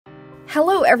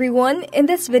Hello everyone! In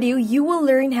this video, you will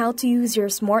learn how to use your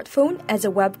smartphone as a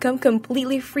webcam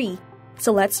completely free.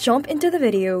 So let's jump into the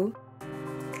video.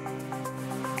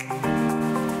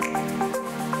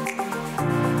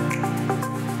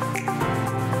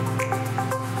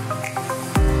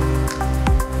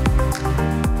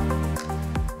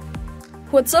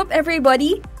 What's up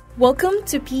everybody? Welcome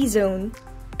to P-Zone.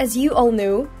 As you all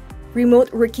know,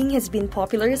 remote working has been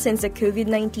popular since the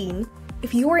COVID-19.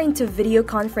 If you are into video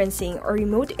conferencing or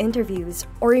remote interviews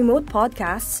or remote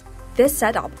podcasts, this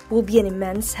setup will be an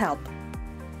immense help.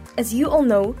 As you all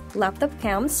know, laptop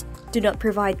cams do not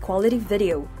provide quality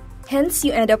video. Hence,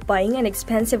 you end up buying an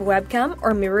expensive webcam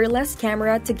or mirrorless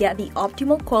camera to get the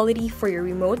optimal quality for your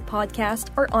remote podcast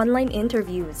or online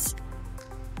interviews.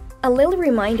 A little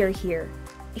reminder here.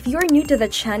 If you are new to the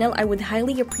channel, I would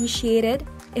highly appreciate it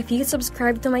if you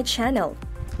subscribe to my channel.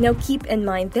 Now keep in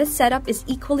mind this setup is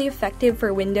equally effective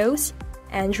for Windows,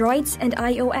 Androids, and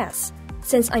iOS.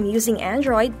 Since I'm using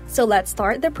Android, so let's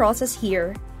start the process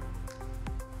here.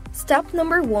 Step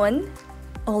number 1.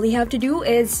 All you have to do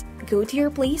is go to your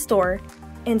Play Store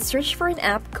and search for an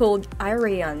app called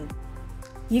iRayon.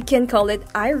 You can call it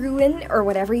iRuin or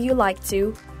whatever you like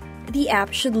to. The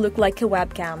app should look like a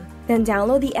webcam. Then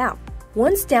download the app.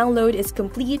 Once download is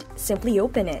complete, simply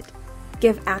open it.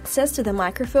 Give access to the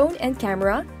microphone and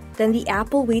camera, then the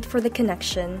app will wait for the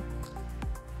connection.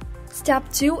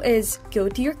 Step 2 is go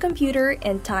to your computer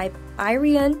and type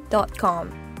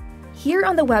iRayon.com. Here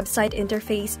on the website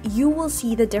interface, you will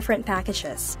see the different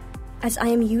packages. As I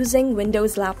am using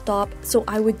Windows laptop, so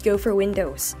I would go for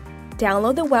Windows.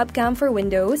 Download the webcam for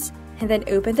Windows, and then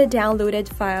open the downloaded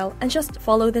file and just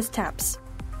follow the steps.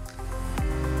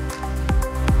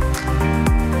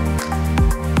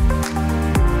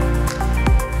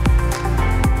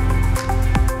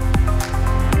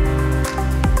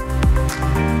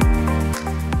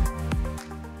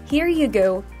 Here you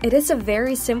go. It is a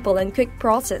very simple and quick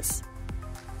process.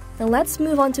 Now let's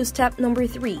move on to step number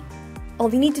 3. All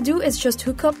you need to do is just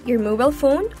hook up your mobile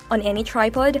phone on any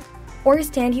tripod or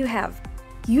stand you have.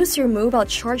 Use your mobile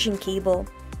charging cable.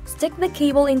 Stick the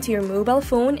cable into your mobile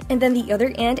phone and then the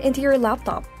other end into your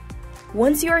laptop.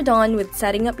 Once you are done with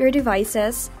setting up your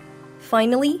devices,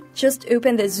 finally, just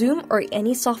open the Zoom or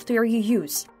any software you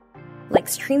use, like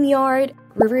StreamYard,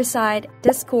 Riverside,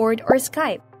 Discord, or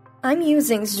Skype. I'm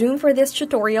using Zoom for this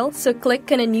tutorial, so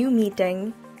click on a new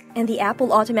meeting, and the app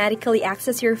will automatically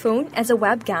access your phone as a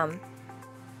webcam.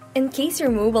 In case your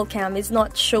mobile cam is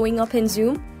not showing up in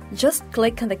Zoom, just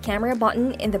click on the camera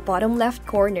button in the bottom left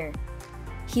corner.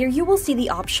 Here you will see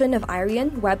the option of iRayon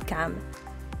webcam.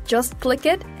 Just click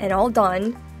it and all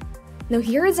done. Now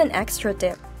here is an extra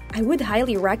tip. I would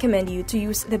highly recommend you to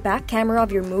use the back camera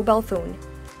of your mobile phone,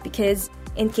 because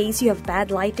in case you have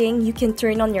bad lighting, you can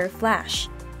turn on your flash.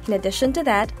 In addition to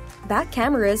that, back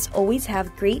cameras always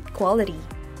have great quality.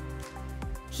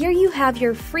 Here you have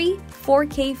your free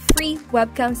 4K free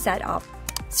webcam setup.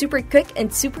 Super quick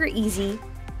and super easy.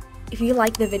 If you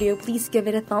like the video, please give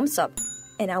it a thumbs up.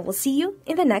 And I will see you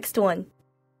in the next one.